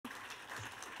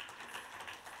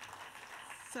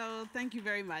So thank you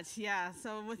very much. Yeah,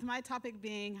 so with my topic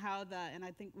being and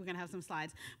I think we're gonna have some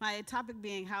slides. My topic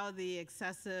being how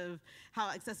excessive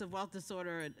wealth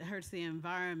disorder hurts the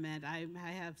environment. I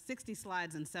have 60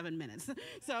 slides in 7 minutes.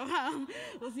 So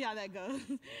we'll see how that goes.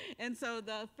 And so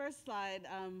the first slide,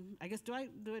 I guess, do I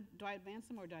advance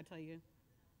them or do I tell you?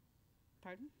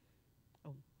 Pardon?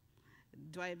 Oh,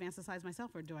 do I advance the slides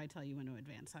myself or do I tell you when to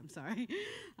advance? I'm sorry.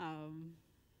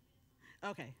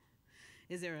 Okay.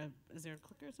 Is there a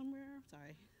clicker somewhere?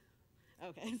 Sorry.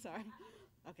 Okay, sorry.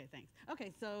 Okay, thanks.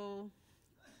 Okay, so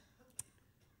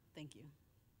thank you.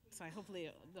 So hopefully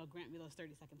they'll grant me those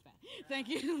 30 seconds back. Thank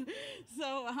you.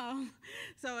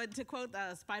 So to quote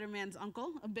Spider-Man's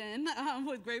uncle, Ben,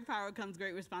 with great power comes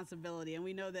great responsibility. And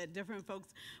we know that different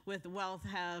folks with wealth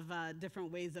have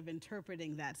different ways of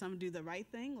interpreting that. Some do the right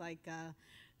thing, like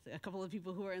a couple of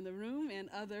people who are in the room, and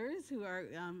others who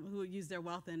use their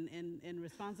wealth in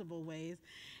responsible ways,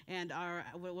 and are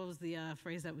what was the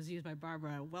phrase that was used by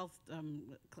Barbara? Wealth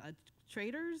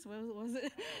traders, what was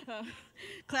it?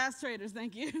 Class traders,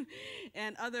 thank you.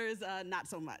 And others, not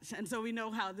so much. And so we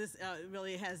know how this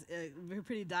really has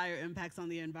pretty dire impacts on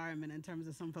the environment in terms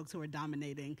of some folks who are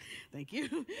dominating, thank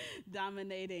you,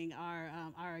 dominating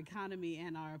our economy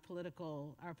and our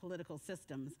political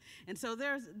systems. And so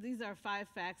these are 5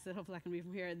 facts that hopefully I can read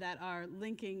from here that are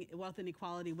linking wealth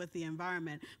inequality with the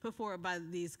environment, put forward by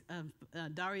these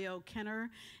Dario Kenner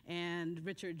and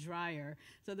Richard Dreyer.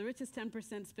 So the richest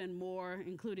 10% spend more,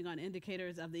 including on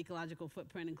indicators of the ecological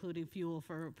footprint, including fuel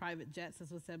for private jets,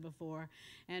 as was said before,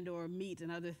 and or meat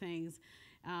and other things.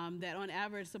 That on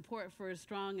average, support for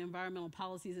strong environmental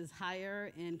policies is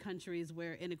higher in countries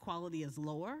where inequality is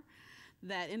lower.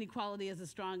 That inequality is a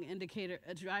strong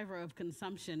a driver of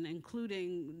consumption,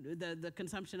 including the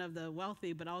consumption of the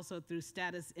wealthy, but also through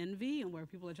status envy and where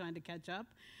people are trying to catch up.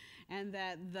 And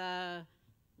that the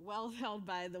wealth held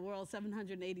by the world's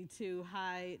 782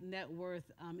 high net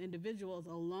worth individuals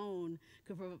alone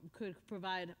could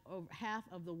provide over half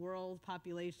of the world's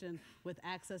population with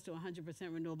access to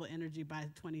 100% renewable energy by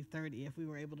 2030 if we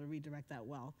were able to redirect that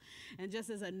wealth. And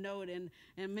just as a note, in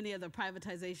many of the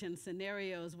privatization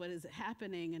scenarios, what is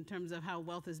happening in terms of how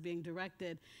wealth is being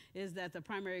directed is that the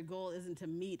primary goal isn't to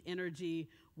meet energy,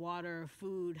 water,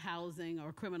 food, housing,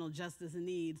 or criminal justice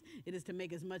needs. It is to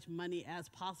make as much money as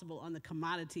possible on the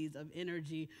commodities of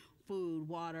energy, food,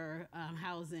 water,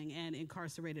 housing, and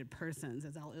incarcerated persons,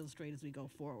 as I'll illustrate as we go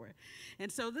forward. And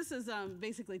so this is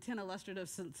basically 10 illustrative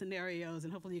scenarios,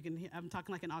 and hopefully you can hear, I'm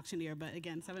talking like an auctioneer, but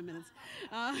again, 7 minutes,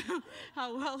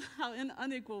 how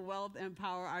unequal wealth and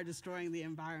power are destroying the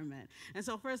environment. And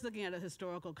so first looking at a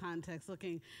historical context,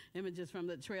 looking images from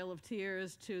the Trail of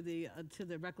Tears to the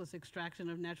reckless extraction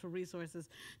of natural resources,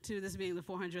 to this being the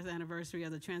 400th anniversary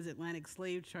of the transatlantic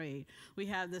slave trade. We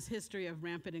have this history of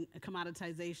rampant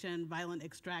commoditization, violent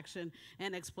extraction,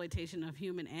 and exploitation of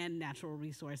human and natural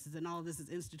resources. And all of this is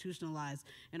institutionalized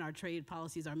in our trade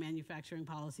policies, our manufacturing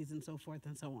policies, and so forth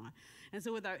and so on. And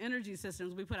so with our energy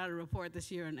systems, we put out a report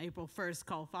this year on April 1st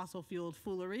called Fossil Fueled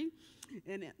Foolery,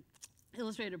 and it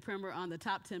illustrated a primer on the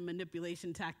top 10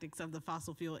 manipulation tactics of the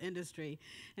fossil fuel industry.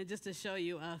 And just to show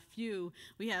you a few,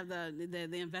 we have the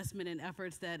investment in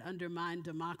efforts that undermine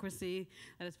democracy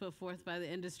that is put forth by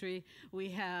the industry. We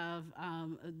have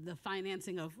the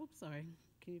financing of, oops, sorry,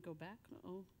 can you go back?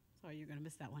 Oh. Sorry, you're going to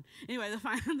miss that one. Anyway,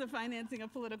 the financing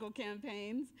of political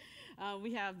campaigns.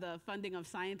 We have the funding of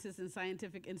scientists and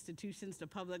scientific institutions to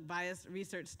public bias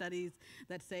research studies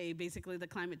that say basically the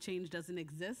climate change doesn't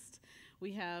exist.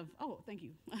 We have, oh, thank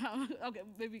you. Okay,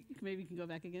 maybe you can go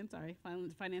back again, sorry.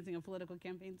 Financing of political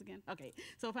campaigns again. Okay,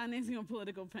 so financing of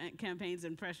political campaigns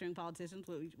and pressuring politicians,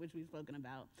 which we've spoken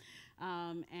about.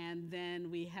 And then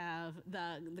we have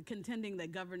the contending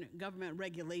that government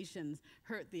regulations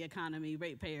hurt the economy,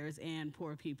 ratepayers, and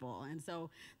poor people. And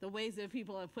so the ways that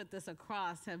people have put this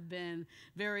across have been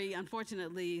very,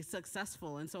 unfortunately,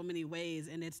 successful in so many ways,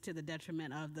 and it's to the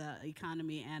detriment of the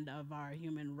economy and of our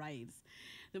human rights.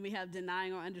 Then we have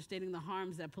denying or understating the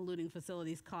harms that polluting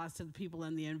facilities cause to the people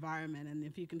and the environment. And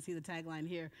if you can see the tagline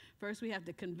here, first we have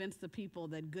to convince the people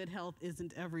that good health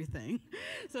isn't everything.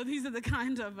 So these are the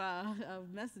kind of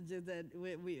messages that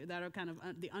that are kind of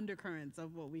the undercurrents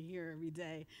of what we hear every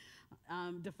day.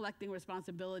 Deflecting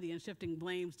responsibility and shifting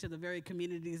blames to the very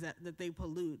communities that they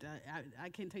pollute. I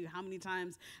can't tell you how many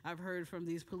times I've heard from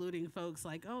these polluting folks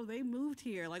like, oh, they moved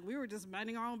here, like we were just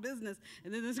minding our own business,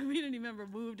 and then this community member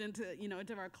moved into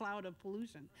our cloud of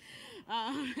pollution.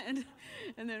 And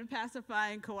then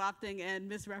pacifying, co-opting, and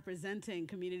misrepresenting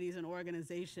communities and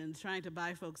organizations, trying to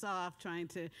buy folks off, trying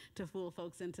to fool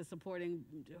folks into supporting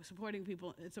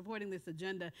people, supporting this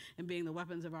agenda and being the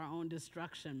weapons of our own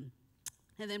destruction.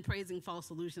 and then praising false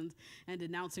solutions and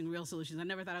denouncing real solutions. I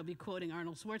never thought I'd be quoting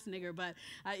Arnold Schwarzenegger, but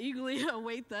I eagerly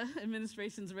await the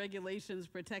administration's regulations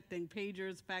protecting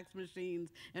pagers, fax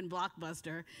machines, and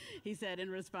Blockbuster, he said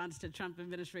in response to Trump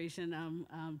administration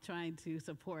trying to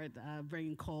support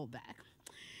bringing coal back.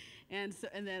 And so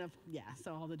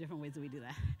all the different ways that we do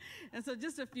that. And so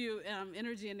just a few,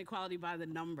 energy inequality by the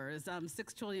numbers.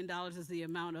 $6 trillion is the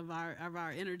amount of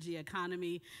our energy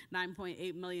economy.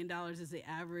 $9.8 million is the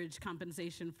average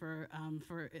compensation for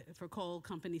coal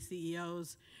company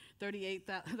CEOs.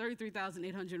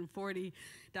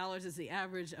 $33,840 is the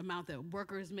average amount that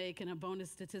workers make, and a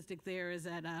bonus statistic there is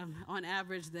that on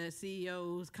average the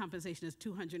CEO's compensation is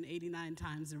 289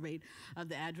 times the rate of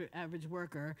the average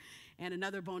worker. And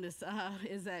another bonus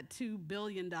is that $2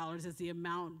 billion is the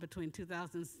amount between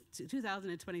 2000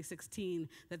 and 2016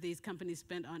 that these companies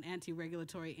spent on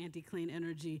anti-regulatory, anti-clean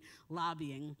energy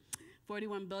lobbying.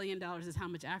 $41 billion is how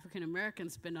much African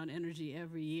Americans spend on energy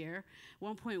every year.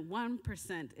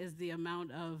 1.1% is the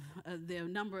amount of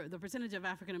the percentage of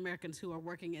African Americans who are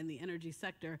working in the energy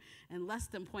sector, and less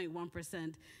than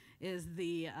 0.1% is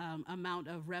the amount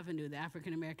of revenue that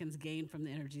African Americans gain from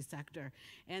the energy sector.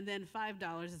 And then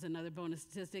 $5 is another bonus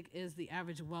statistic, is the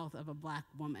average wealth of a black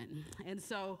woman. And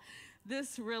so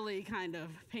this really kind of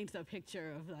paints a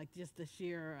picture of like just the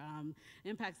sheer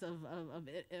impacts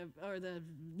or the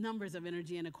numbers of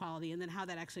energy inequality, and then how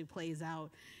that actually plays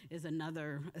out is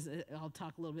another, I'll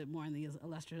talk a little bit more in these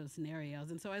illustrative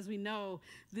scenarios. And so as we know,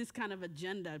 this kind of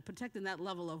agenda, protecting that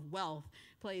level of wealth,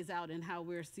 plays out in how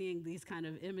we're seeing these kind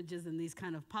of images and these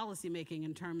kind of policy making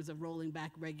in terms of rolling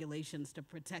back regulations to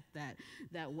protect that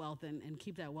wealth and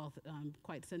keep that wealth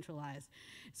quite centralized.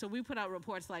 So we put out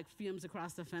reports like Fumes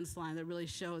Across the Fence Line that really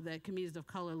show that communities of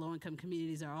color, low-income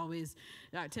communities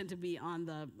tend to be on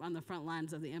the front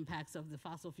lines of the impacts of the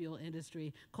fossil fuel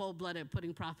industry. Cold-blooded,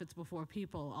 putting profits before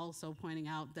people, also pointing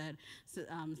out that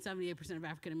 78% of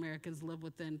African Americans live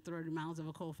within 30 miles of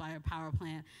a coal-fired power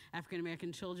plant. African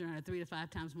American children are 3 to 5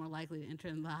 times more likely to enter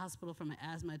the hospital from an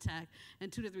asthma attack, and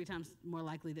 2 to 3 times more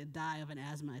likely to die of an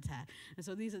asthma attack. And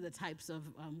so these are the types of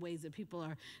ways that people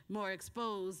are more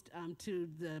exposed to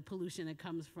the pollution that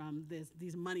comes from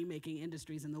these money-making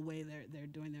industries and the way they're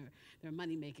doing their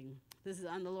money-making. This is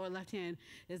on the lower left-hand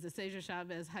is the Cesar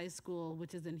Chavez High School,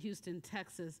 which is in Houston,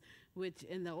 Texas, which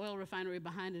in the oil refinery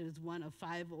behind it is one of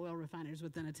 5 oil refineries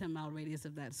within a 10-mile radius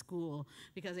of that school,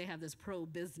 because they have this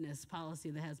pro-business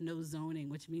policy that has no zoning,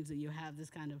 which means that you have this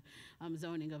kind of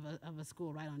zoning of a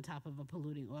school right on top of a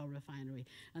polluting oil refinery.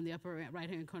 On the upper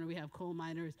right-hand corner, we have coal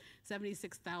miners.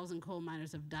 76,000 coal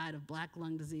miners have died of black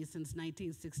lung disease since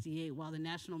 1968, while the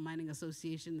National Mining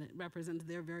Association that represents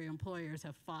their very employers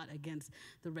have fought against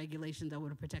the regulations that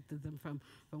would have protected them from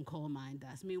coal mine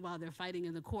dust. Meanwhile, they're fighting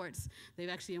in the courts. They've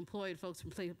actually employed folks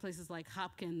from places like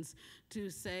Hopkins to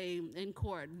say in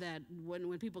court that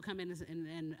when people come in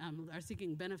and are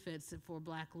seeking benefits for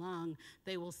black lung,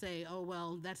 they will say, oh,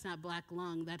 well, that's not black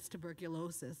lung, that's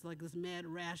tuberculosis, like this mad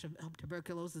rash of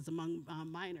tuberculosis among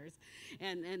miners,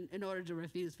 and in order to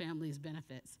refuse families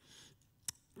benefits.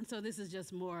 And so this is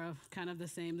just more of kind of the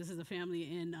same. This is a family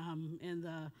in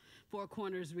the Four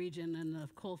Corners region, and the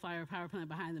coal-fired power plant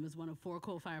behind them is one of 4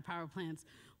 coal-fired power plants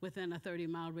within a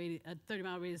 30-mile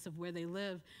radius of where they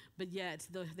live. But yet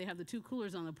they have the 2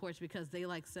 coolers on the porch because they,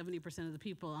 like 70% of the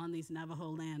people on these Navajo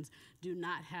lands, do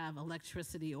not have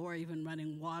electricity or even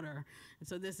running water. And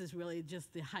so this is really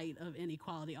just the height of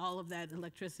inequality. All of that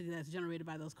electricity that's generated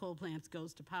by those coal plants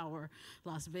goes to power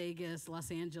Las Vegas, Los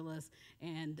Angeles,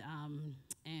 and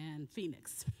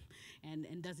Phoenix.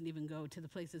 And doesn't even go to the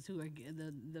places who are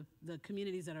the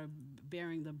communities that are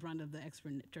bearing the brunt of the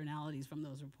externalities from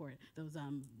those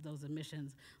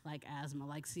emissions, like asthma,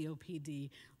 like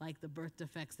COPD, like the birth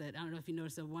defects that, I don't know if you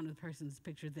noticed that one of the person's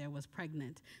pictured there was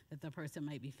pregnant, that the person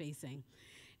might be facing.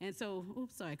 And so,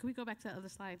 oops, sorry, can we go back to the other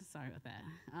slide? Sorry about that.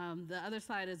 The other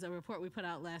slide is a report we put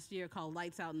out last year called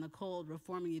Lights Out in the Cold,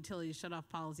 Reforming Utility Shutoff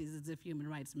Policies as if Human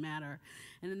Rights Matter.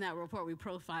 And in that report, we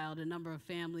profiled a number of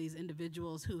families,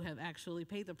 individuals who have actually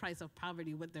paid the price of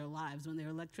poverty with their lives when their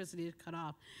electricity is cut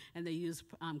off and they use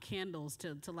candles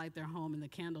to light their home, and the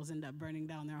candles end up burning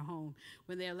down their home.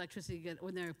 When their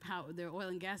their oil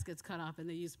and gas gets cut off and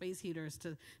they use space heaters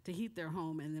to heat their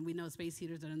home, and then we know space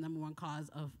heaters are the #1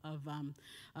 cause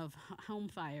home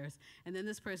fires. And then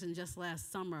this person just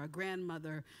last summer, a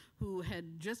grandmother who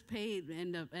had just paid,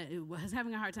 was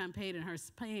having a hard time paying, and her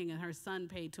son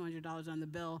paid $200 on the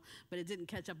bill, but it didn't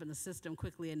catch up in the system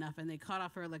quickly enough, and they cut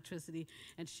off her electricity,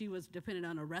 and she was dependent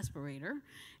on a respirator,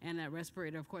 and that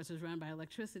respirator, of course, was run by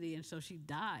electricity, and so she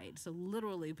died. So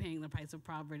literally paying the price of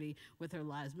poverty with her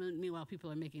lives. Meanwhile,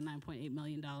 people are making $9.8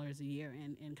 million a year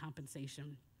in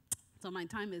compensation. So my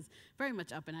time is very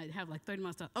much up, and I have like 30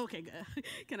 minutes. Okay, good.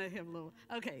 Can I have a little?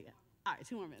 Okay. All right,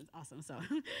 2 more minutes. Awesome. So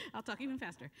I'll talk even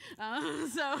faster.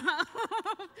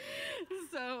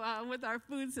 With our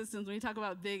food systems, when we talk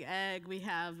about big ag, we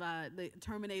have the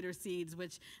terminator seeds,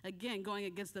 which, again, going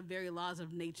against the very laws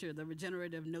of nature, the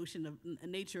regenerative notion of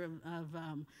nature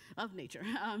of nature,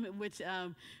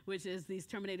 which is these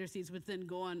terminator seeds, which then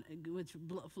go on, which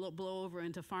blow over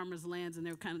into farmers' lands, and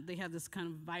they have this kind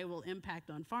of viral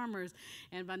impact on farmers.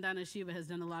 And Vandana Shiva has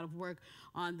done a lot of work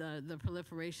on the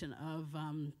proliferation of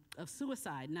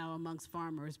suicide now amongst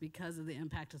farmers because of the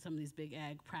impact of some of these big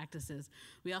ag practices.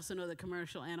 We also know that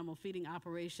commercial animal feeding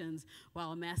operations,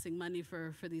 while amassing money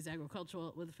for these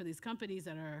for these companies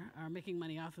that are making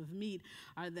money off of meat,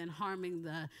 are then harming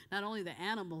not only the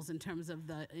animals in terms of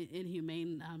the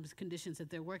inhumane conditions that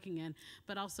they're working in,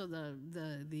 but also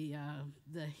the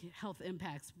health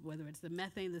impacts, whether it's the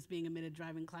methane that's being emitted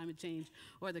driving climate change,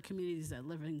 or the communities that are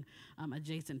living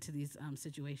adjacent to these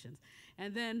situations.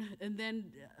 And then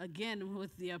again,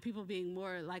 with the people being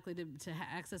more likely to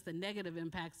access the negative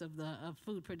impacts of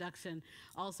food production,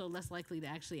 also less likely to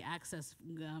actually access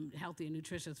healthy and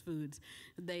nutritious foods.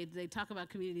 They talk about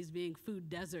communities being food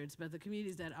deserts, but the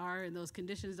communities that are in those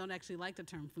conditions don't actually like the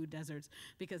term food deserts,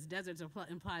 because deserts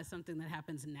implies something that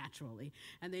happens naturally.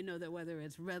 And they know that whether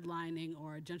it's redlining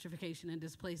or gentrification and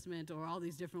displacement or all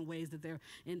these different ways that they're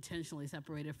intentionally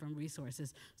separated from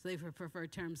resources. So they prefer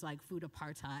terms like food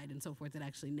apartheid and so forth that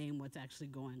actually name what's actually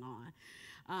going on.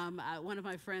 One of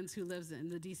my friends who lives in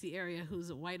the DC area, who's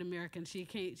a white American, she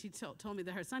told me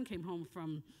that her son came home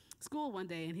from school one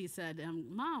day, and he said,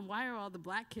 Mom, why are all the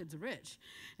black kids rich?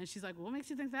 And she's like, what makes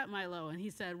you think that, Milo? And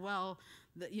he said, well,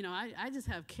 I just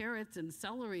have carrots and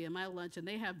celery in my lunch, and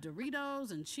they have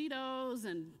Doritos and Cheetos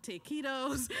and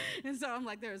taquitos. And so I'm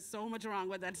like, there's so much wrong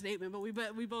with that statement, but we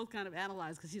both kind of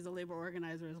analyzed, because she's a labor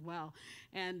organizer as well,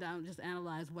 and just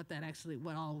analyzed what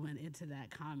all went into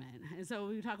that comment. And so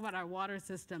when we talk about our water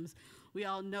systems, we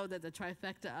all know that the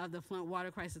trifecta of the Flint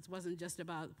water crisis wasn't just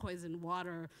about poisoned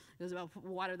water. It was about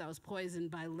water that was poisoned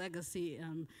by legacy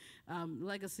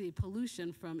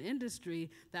pollution from industry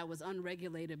that was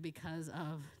unregulated because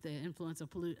of the influence of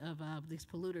these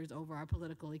polluters over our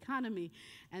political economy.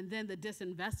 And then the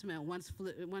disinvestment, once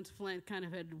Flint kind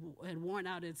of had worn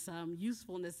out its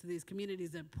usefulness to these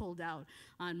communities, that pulled out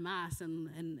en masse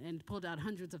and pulled out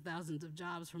hundreds of thousands of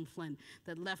jobs from Flint,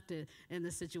 that left it in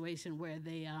the situation where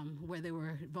they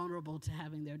were vulnerable to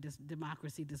having their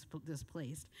democracy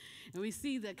displaced. And we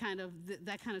see that kind of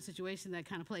situation that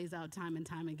kind of plays out time and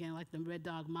time again, like the Red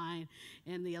Dog Mine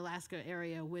in the Alaska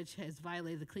area, which has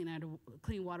violated the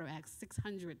Clean Water Act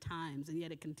 600 times, and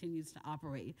yet it continues to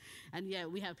operate. And yet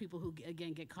we have people who,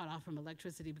 again, get cut off from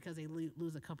electricity because they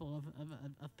lose a couple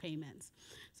of payments.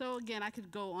 So again, I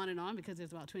could go on and on because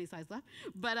there's about 20 slides left,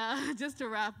 but just to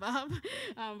wrap up,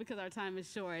 because our time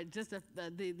is short,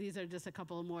 these are just a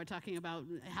couple more, talking about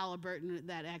Halliburton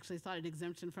that actually sought an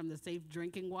exemption from the Safe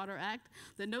Drinking Water Act.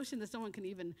 The notion that someone can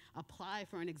even apply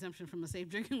for an exemption from the Safe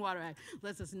Drinking Water Act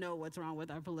lets us know what's wrong with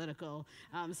our political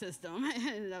system in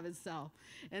and of itself.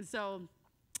 And so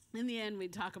in the end, we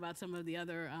talk about some of the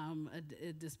other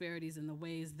disparities in the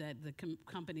ways that the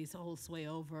companies hold sway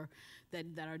over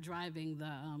that are driving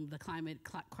the climate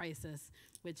crisis,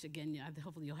 which, again,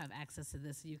 hopefully you'll have access to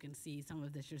this so you can see some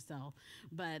of this yourself.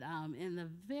 But in the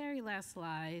very last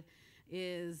slide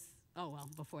is,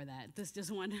 before that, this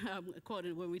just one quote,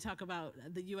 when we talk about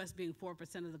the U.S. being 4%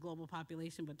 of the global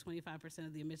population, but 25%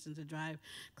 of the emissions to drive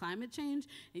climate change,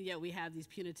 and yet we have these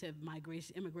punitive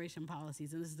immigration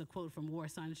policies. And this is a quote from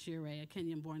Warsan Shire, a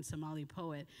Kenyan-born Somali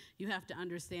poet. You have to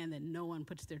understand that no one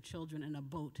puts their children in a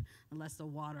boat unless the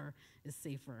water is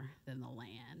safer than the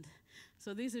land.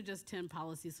 So these are just 10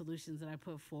 policy solutions that I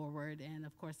put forward. And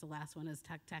of course, the last one is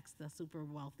tax the super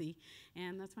wealthy.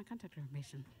 And that's my contact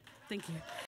information. Thank you.